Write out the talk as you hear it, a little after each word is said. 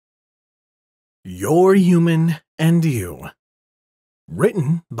You're Human and You.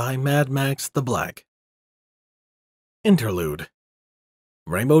 Written by Mad Max the Black. Interlude.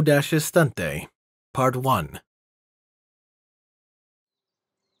 Rainbow Dash's Stunt Day, Part 1.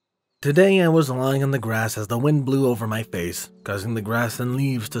 Today I was lying on the grass as the wind blew over my face, causing the grass and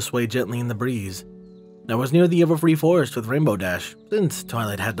leaves to sway gently in the breeze. I was near the Everfree Forest with Rainbow Dash, since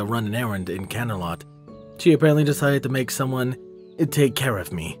Twilight had to run an errand in Canterlot. She apparently decided to make someone take care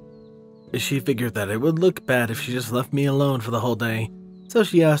of me. She figured that it would look bad if she just left me alone for the whole day, so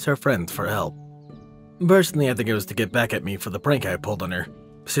she asked her friends for help. Personally, I think it was to get back at me for the prank I pulled on her.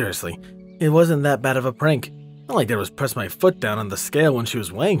 Seriously, it wasn't that bad of a prank. All I did was press my foot down on the scale when she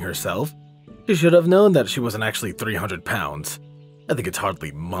was weighing herself. She should have known that she wasn't actually 300 pounds. I think it's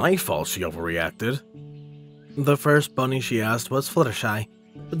hardly my fault she overreacted. The first bunny she asked was Fluttershy,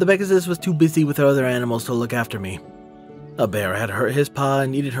 but the Pegasus was too busy with her other animals to look after me. A bear had hurt his paw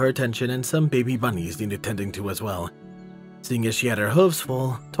and needed her attention, and some baby bunnies needed tending to as well. Seeing as she had her hooves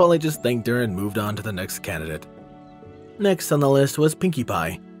full, Twilight just thanked her and moved on to the next candidate. Next on the list was Pinkie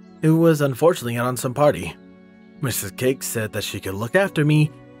Pie, who was unfortunately out on some party. Mrs. Cake said that she could look after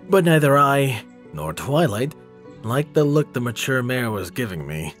me, but neither I nor Twilight liked the look the mature mare was giving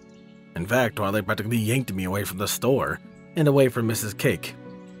me. In fact, Twilight practically yanked me away from the store and away from Mrs. Cake.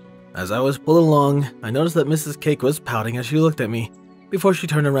 As I was pulling along, I noticed that Mrs. Cake was pouting as she looked at me, before she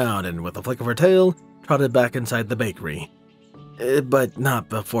turned around and, with a flick of her tail, trotted back inside the bakery. But not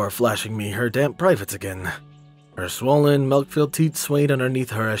before flashing me her damp privates again. Her swollen, milk-filled teeth swayed underneath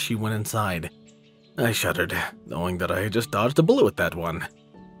her as she went inside. I shuddered, knowing that I had just dodged a bullet with that one.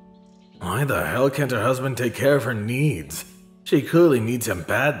 Why the hell can't her husband take care of her needs? She clearly needs him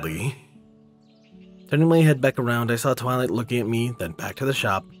badly. Turning my head back around, I saw Twilight looking at me, then back to the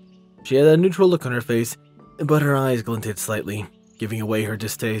shop. She had a neutral look on her face, but her eyes glinted slightly, giving away her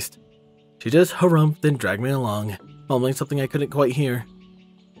distaste. She just harumphed and dragged me along, mumbling something I couldn't quite hear.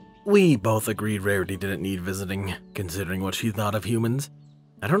 We both agreed Rarity didn't need visiting, considering what she thought of humans.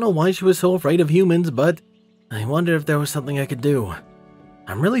 I don't know why she was so afraid of humans, but I wonder if there was something I could do.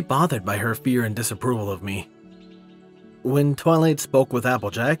 I'm really bothered by her fear and disapproval of me. When Twilight spoke with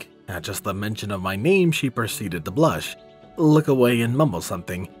Applejack, at just the mention of my name she proceeded to blush, look away and mumble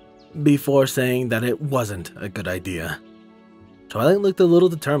something, before saying that it wasn't a good idea. Twilight looked a little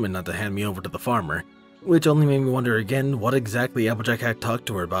determined not to hand me over to the farmer, which only made me wonder again what exactly Applejack had talked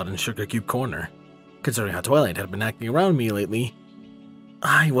to her about in Sugar Cube Corner. Considering how Twilight had been acting around me lately,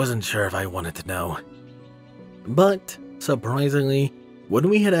 I wasn't sure if I wanted to know. But, surprisingly, when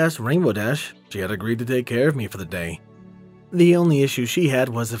we had asked Rainbow Dash, she had agreed to take care of me for the day. The only issue she had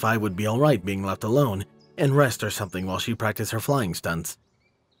was if I would be alright being left alone and rest or something while she practiced her flying stunts.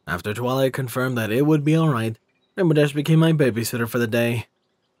 After Twilight confirmed that it would be alright, Rainbow Dash became my babysitter for the day.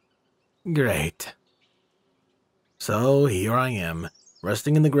 Great. So here I am,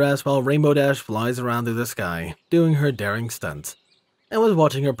 resting in the grass while Rainbow Dash flies around through the sky, doing her daring stunts. I was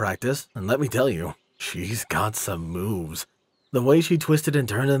watching her practice, and let me tell you, she's got some moves. The way she twisted and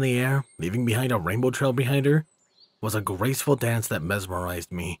turned in the air, leaving behind a rainbow trail behind her, was a graceful dance that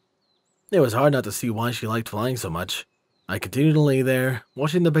mesmerized me. It was hard not to see why she liked flying so much. I continued to lay there,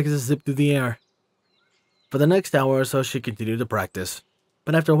 watching the Pegasus zip through the air. For the next hour or so she continued to practice,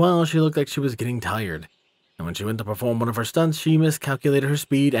 but after a while she looked like she was getting tired, and when she went to perform one of her stunts she miscalculated her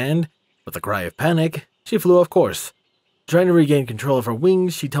speed and, with a cry of panic, she flew off course. Trying to regain control of her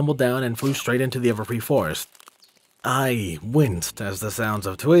wings, she tumbled down and flew straight into the Everfree Forest. I winced as the sounds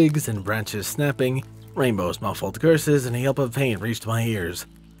of twigs and branches snapping, rainbows, muffled curses, and a yelp of pain reached my ears.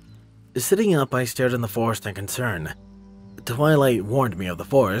 Sitting up, I stared in the forest in concern. Twilight warned me of the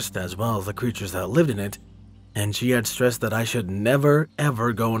forest, as well as the creatures that lived in it, and she had stressed that I should never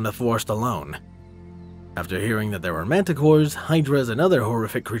ever go in the forest alone. After hearing that there were manticores, hydras, and other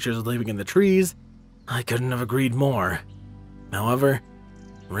horrific creatures living in the trees, I couldn't have agreed more. However,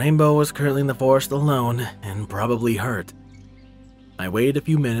 Rainbow was currently in the forest alone, and probably hurt. I waited a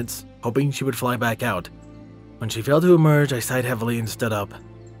few minutes, hoping she would fly back out. When she failed to emerge, I sighed heavily and stood up.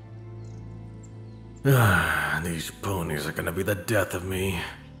 These ponies are gonna be the death of me.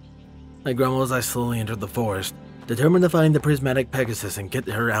 I grumbled as I slowly entered the forest, determined to find the prismatic Pegasus and get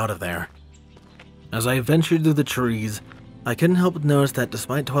her out of there. As I ventured through the trees, I couldn't help but notice that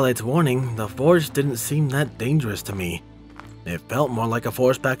despite Twilight's warning, the forest didn't seem that dangerous to me. It felt more like a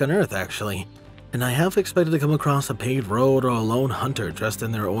forest back on Earth, actually, and I half expected to come across a paved road or a lone hunter dressed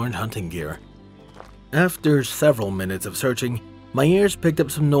in their orange hunting gear. After several minutes of searching, my ears picked up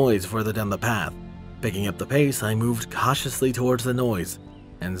some noise further down the path. Picking up the pace, I moved cautiously towards the noise,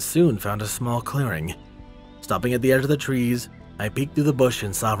 and soon found a small clearing. Stopping at the edge of the trees, I peeked through the bush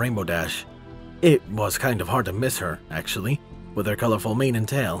and saw Rainbow Dash. It was kind of hard to miss her, actually, with her colorful mane and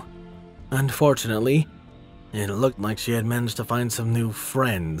tail. Unfortunately, it looked like she had managed to find some new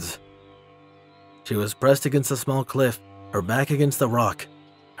friends. She was pressed against a small cliff, her back against the rock.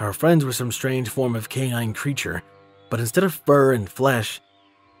 Her friends were some strange form of canine creature, but instead of fur and flesh,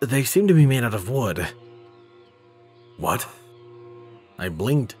 they seemed to be made out of wood. What? I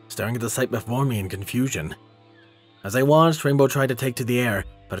blinked, staring at the sight before me in confusion. As I watched, Rainbow tried to take to the air,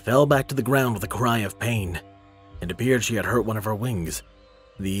 but fell back to the ground with a cry of pain. It appeared she had hurt one of her wings.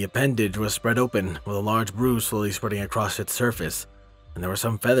 The appendage was spread open, with a large bruise slowly spreading across its surface, and there were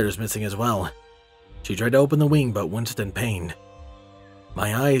some feathers missing as well. She tried to open the wing, but winced in pain.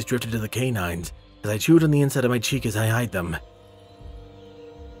 My eyes drifted to the canines, as I chewed on the inside of my cheek as I eyed them.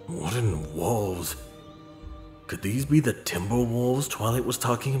 Wooden wolves. Could these be the timber wolves Twilight was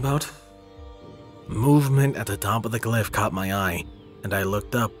talking about? Movement at the top of the cliff caught my eye, and I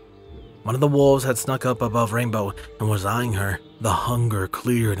looked up. One of the wolves had snuck up above Rainbow and was eyeing her, the hunger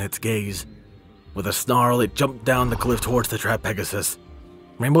clear in its gaze. With a snarl, it jumped down the cliff towards the trapped Pegasus.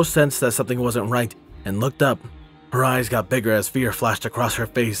 Rainbow sensed that something wasn't right and looked up. Her eyes got bigger as fear flashed across her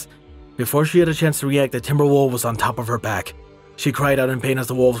face. Before she had a chance to react, the timber wolf was on top of her back. She cried out in pain as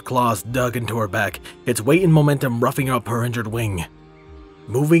the wolf's claws dug into her back, its weight and momentum roughing up her injured wing.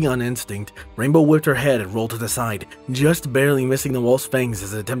 Moving on instinct, Rainbow whipped her head and rolled to the side, just barely missing the wolf's fangs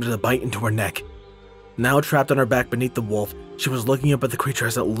as it attempted to bite into her neck. Now trapped on her back beneath the wolf, she was looking up at the creature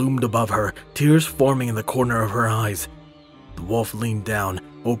as it loomed above her, tears forming in the corner of her eyes. The wolf leaned down,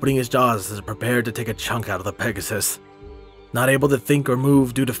 opening his jaws as it prepared to take a chunk out of the Pegasus. Not able to think or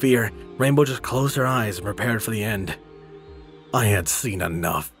move due to fear, Rainbow just closed her eyes and prepared for the end. I had seen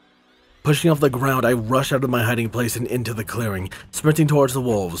enough. Pushing off the ground, I rushed out of my hiding place and into the clearing, sprinting towards the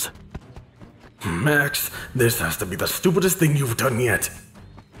wolves. Max, this has to be the stupidest thing you've done yet.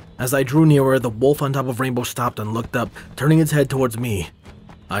 As I drew nearer, the wolf on top of Rainbow stopped and looked up, turning its head towards me.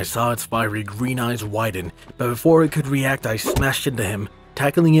 I saw its fiery green eyes widen, but before it could react, I smashed into him,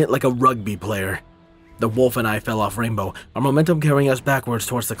 tackling it like a rugby player. The wolf and I fell off Rainbow, our momentum carrying us backwards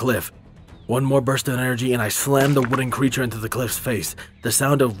towards the cliff. One more burst of energy and I slammed the wooden creature into the cliff's face, the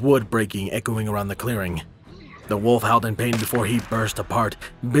sound of wood breaking echoing around the clearing. The wolf howled in pain before he burst apart,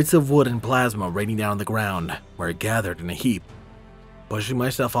 bits of wood and plasma raining down on the ground, where it gathered in a heap. Pushing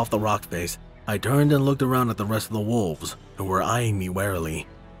myself off the rock face, I turned and looked around at the rest of the wolves, who were eyeing me warily.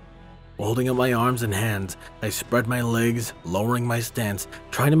 Holding up my arms and hands, I spread my legs, lowering my stance,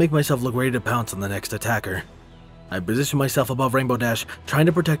 trying to make myself look ready to pounce on the next attacker. I positioned myself above Rainbow Dash, trying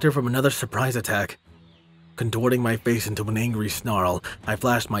to protect her from another surprise attack. Contorting my face into an angry snarl, I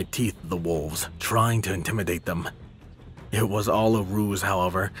flashed my teeth at the wolves, trying to intimidate them. It was all a ruse,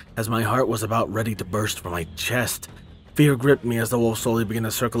 however, as my heart was about ready to burst from my chest. Fear gripped me as the wolves slowly began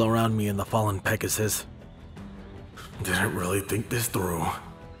to circle around me and the fallen Pegasus. Didn't really think this through.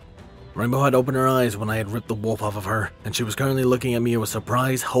 Rainbow had opened her eyes when I had ripped the wolf off of her, and she was currently looking at me with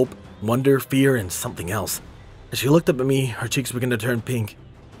surprise, hope, wonder, fear, and something else. As she looked up at me, her cheeks began to turn pink.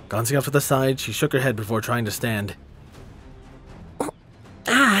 Glancing off to the side, she shook her head before trying to stand.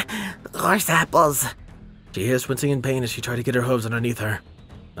 Horse apples! She hissed, wincing in pain as she tried to get her hooves underneath her.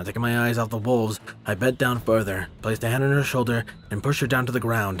 Not taking my eyes off the wolves, I bent down further, placed a hand on her shoulder, and pushed her down to the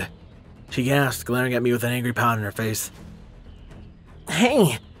ground. She gasped, glaring at me with an angry pout in her face.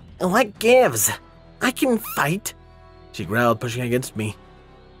 Hey, what gives? I can fight! She growled, pushing against me.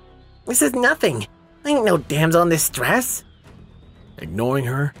 This is nothing! I ain't no damsel in distress. Ignoring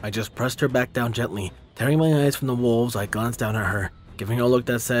her, I just pressed her back down gently. Tearing my eyes from the wolves, I glanced down at her, giving her a look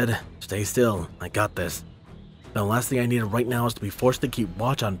that said, stay still, I got this. The last thing I needed right now is to be forced to keep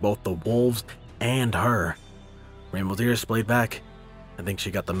watch on both the wolves and her. Rainbow's ears splayed back. I think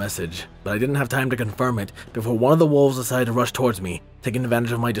she got the message, but I didn't have time to confirm it before one of the wolves decided to rush towards me, taking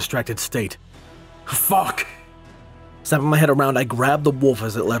advantage of my distracted state. Fuck! Snapping my head around, I grabbed the wolf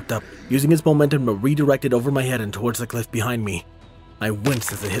as it leapt up, using its momentum to redirect it over my head and towards the cliff behind me. I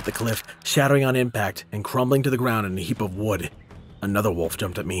winced as it hit the cliff, shattering on impact and crumbling to the ground in a heap of wood. Another wolf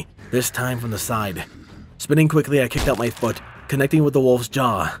jumped at me, this time from the side. Spinning quickly, I kicked out my foot, connecting with the wolf's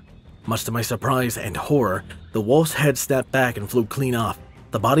jaw. Much to my surprise and horror, the wolf's head snapped back and flew clean off,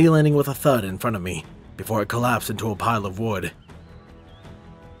 the body landing with a thud in front of me, before it collapsed into a pile of wood.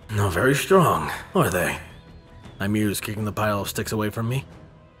 Not very strong, are they? I mused, kicking the pile of sticks away from me.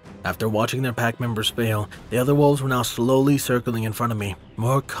 After watching their pack members fail, the other wolves were now slowly circling in front of me,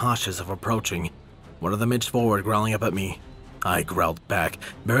 more cautious of approaching. One of them inched forward, growling up at me. I growled back,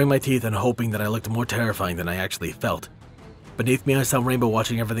 baring my teeth and hoping that I looked more terrifying than I actually felt. Beneath me, I saw Rainbow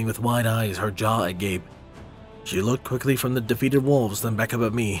watching everything with wide eyes, her jaw agape. She looked quickly from the defeated wolves, then back up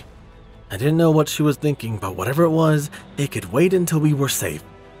at me. I didn't know what she was thinking, but whatever it was, it could wait until we were safe.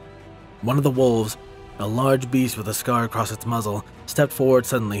 One of the wolves, a large beast with a scar across its muzzle, stepped forward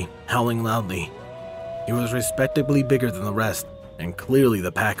suddenly, howling loudly. He was respectably bigger than the rest, and clearly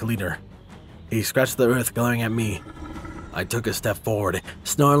the pack leader. He scratched the earth, glaring at me. I took a step forward,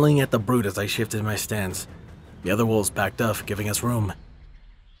 snarling at the brute as I shifted my stance. The other wolves backed up, giving us room.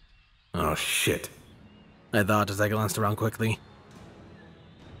 Oh shit, I thought as I glanced around quickly.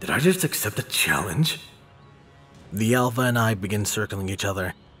 Did I just accept a challenge? The alpha and I began circling each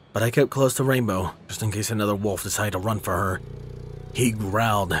other, but I kept close to Rainbow, just in case another wolf decided to run for her. He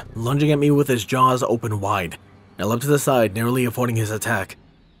growled, lunging at me with his jaws open wide. I leapt to the side, narrowly avoiding his attack.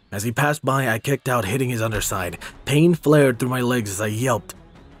 As he passed by, I kicked out, hitting his underside. Pain flared through my legs as I yelped.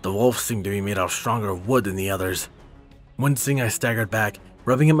 The wolf seemed to be made of stronger wood than the others. Wincing, I staggered back,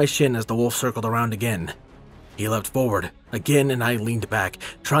 rubbing at my shin as the wolf circled around again. He leapt forward, again, and I leaned back,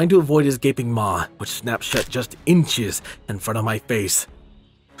 trying to avoid his gaping maw, which snapped shut just inches in front of my face.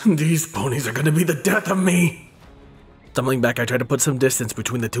 These ponies are gonna be the death of me! Stumbling back, I tried to put some distance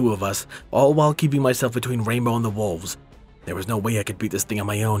between the two of us, all while keeping myself between Rainbow and the wolves. There was no way I could beat this thing on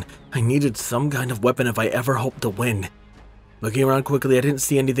my own. I needed some kind of weapon if I ever hoped to win. Looking around quickly, I didn't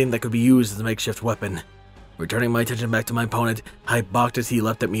see anything that could be used as a makeshift weapon. Returning my attention back to my opponent, I balked as he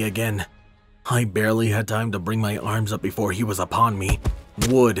leapt at me again. I barely had time to bring my arms up before he was upon me.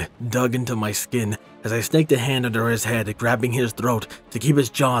 Wood dug into my skin as I snaked a hand under his head, grabbing his throat to keep his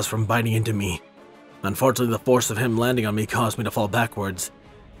jaws from biting into me. Unfortunately, the force of him landing on me caused me to fall backwards.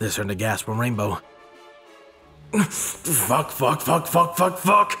 This earned a gasp from Rainbow. Fuck.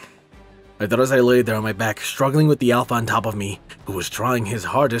 I thought as I lay there on my back, struggling with the alpha on top of me, who was trying his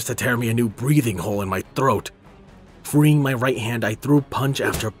hardest to tear me a new breathing hole in my throat. Freeing my right hand, I threw punch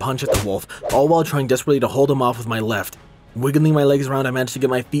after punch at the wolf, all while trying desperately to hold him off with my left. Wiggling my legs around, I managed to get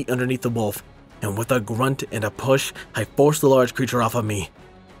my feet underneath the wolf, and with a grunt and a push, I forced the large creature off of me.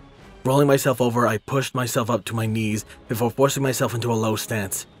 Rolling myself over, I pushed myself up to my knees before forcing myself into a low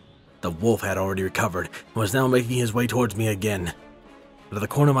stance. The wolf had already recovered and was now making his way towards me again. Out of the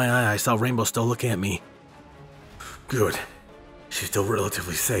corner of my eye, I saw Rainbow still looking at me. Good. She's still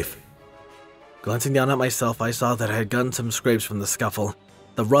relatively safe. Glancing down at myself, I saw that I had gotten some scrapes from the scuffle,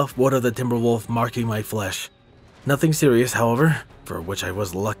 the rough wood of the timber wolf marking my flesh. Nothing serious, however, for which I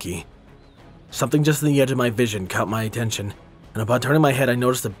was lucky. Something just on the edge of my vision caught my attention, and upon turning my head, I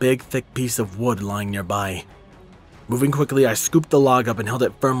noticed a big, thick piece of wood lying nearby. Moving quickly, I scooped the log up and held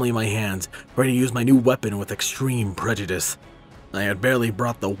it firmly in my hands, ready to use my new weapon with extreme prejudice. I had barely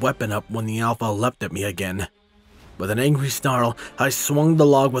brought the weapon up when the alpha leapt at me again. With an angry snarl, I swung the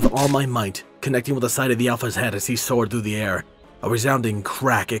log with all my might, connecting with the side of the alpha's head as he soared through the air. A resounding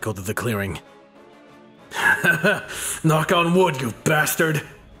crack echoed through the clearing. Knock on wood, you bastard!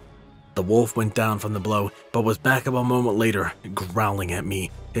 The wolf went down from the blow, but was back up a moment later, growling at me,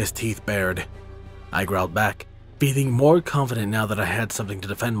 his teeth bared. I growled back, feeling more confident now that I had something to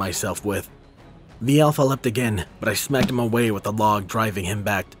defend myself with. The alpha leapt again, but I smacked him away with the log, driving him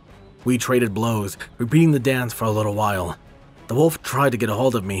back. We traded blows, repeating the dance for a little while. The wolf tried to get a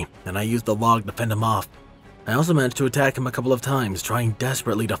hold of me, and I used the log to fend him off. I also managed to attack him a couple of times, trying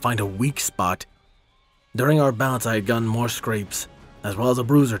desperately to find a weak spot. During our bouts, I had gotten more scrapes, as well as a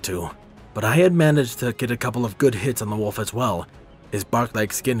bruise or two, but I had managed to get a couple of good hits on the wolf as well. His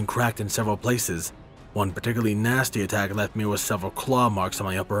bark-like skin cracked in several places. One particularly nasty attack left me with several claw marks on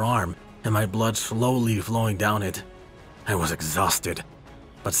my upper arm, and my blood slowly flowing down it. I was exhausted,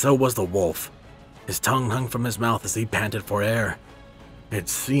 but so was the wolf. His tongue hung from his mouth as he panted for air. It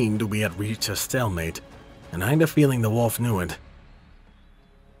seemed we had reached a stalemate, and I had a feeling the wolf knew it.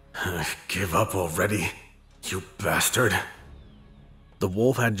 Give up already, you bastard. The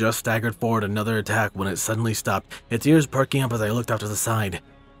wolf had just staggered forward another attack when it suddenly stopped, its ears perking up as I looked off to the side.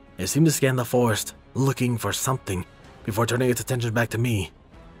 It seemed to scan the forest, looking for something, before turning its attention back to me.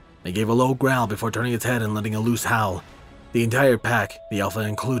 It gave a low growl before turning its head and letting a loose howl. The entire pack, the alpha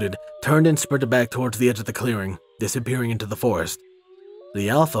included, turned and sprinted back towards the edge of the clearing, disappearing into the forest. The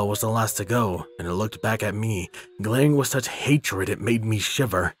alpha was the last to go, and it looked back at me, glaring with such hatred it made me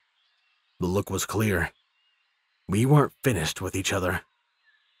shiver. The look was clear. We weren't finished with each other.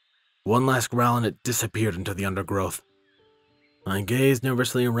 One last growl and it disappeared into the undergrowth. I gazed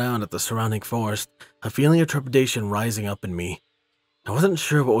nervously around at the surrounding forest, a feeling of trepidation rising up in me. I wasn't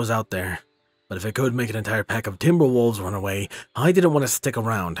sure what was out there, but if it could make an entire pack of timber wolves run away, I didn't want to stick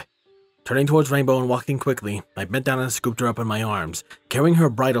around. Turning towards Rainbow and walking quickly, I bent down and scooped her up in my arms, carrying her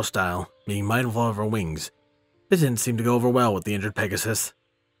bridal style, being mindful of her wings. It didn't seem to go over well with the injured Pegasus.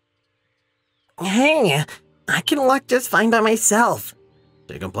 Hey, I can walk just fine by myself.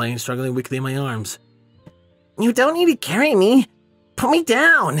 she complained, struggling weakly in my arms. You don't need to carry me. Put me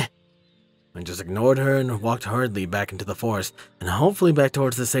down. I just ignored her and walked hurriedly back into the forest, and hopefully back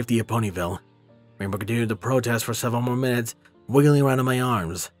towards the safety of Ponyville. Rainbow continued to protest for several more minutes, wiggling around in my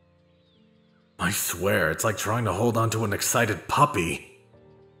arms. I swear, it's like trying to hold on to an excited puppy.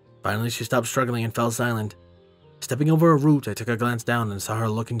 Finally, she stopped struggling and fell silent. Stepping over a root, I took a glance down and saw her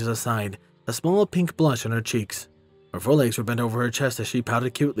looking to the side, a small pink blush on her cheeks. Her forelegs were bent over her chest as she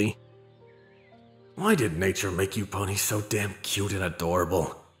pouted cutely. Why did nature make you ponies so damn cute and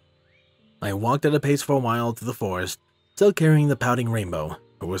adorable? I walked at a pace for a while through the forest, still carrying the pouting Rainbow,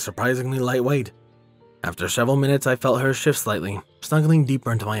 who was surprisingly lightweight. After several minutes, I felt her shift slightly, snuggling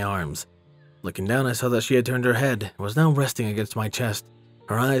deeper into my arms. Looking down, I saw that she had turned her head and was now resting against my chest,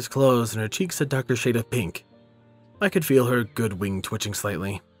 her eyes closed and her cheeks a darker shade of pink. I could feel her good wing twitching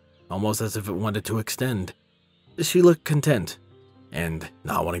slightly, almost as if it wanted to extend. She looked content, and,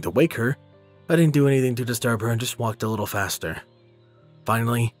 not wanting to wake her, I didn't do anything to disturb her and just walked a little faster.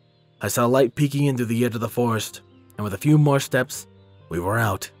 Finally, I saw light peeking in through the edge of the forest, and with a few more steps, we were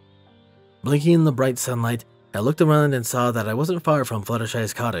out. Blinking in the bright sunlight, I looked around and saw that I wasn't far from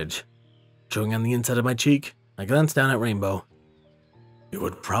Fluttershy's cottage. Chewing on the inside of my cheek, I glanced down at Rainbow. It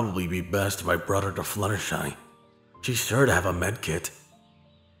would probably be best if I brought her to Fluttershy. She's sure to have a medkit.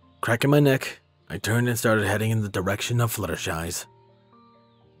 Cracking my neck, I turned and started heading in the direction of Fluttershy's.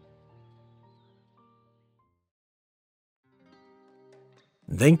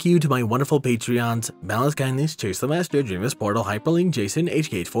 Thank you to my wonderful Patreons, Balance Kindness, Chase Lemaster, Dreamless, Portal, Hyperlink, Jason,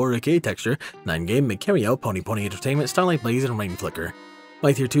 HK4, Ricky, Texture, 9Game, McCarrio, Pony Entertainment, Starlight Blaze, and Rain Flicker.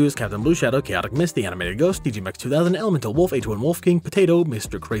 My tier 2 is Captain Blueshadow, Chaotic Mist, The Animated Ghost, DJMX 2000, Elemental Wolf, A2 and Wolf King, Potato,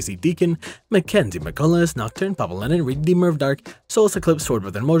 Mr. Crazy Deacon, Mackenzie McCullough, Nocturne, Papa Lennon, Redeemer of Dark, Solus Eclipse, Sword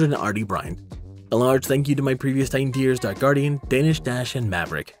Within Mordred, and RD Bryant. A large thank you to my previous Titan tiers, Dark Guardian, Danish Dash, and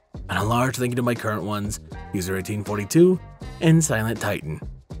Maverick. And a large thank you to my current ones, User 1842, and Silent Titan.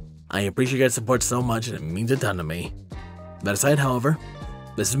 I appreciate your guys' support so much and it means a ton to me. That aside, however,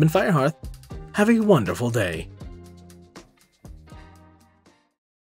 this has been Firehearth. Have a wonderful day.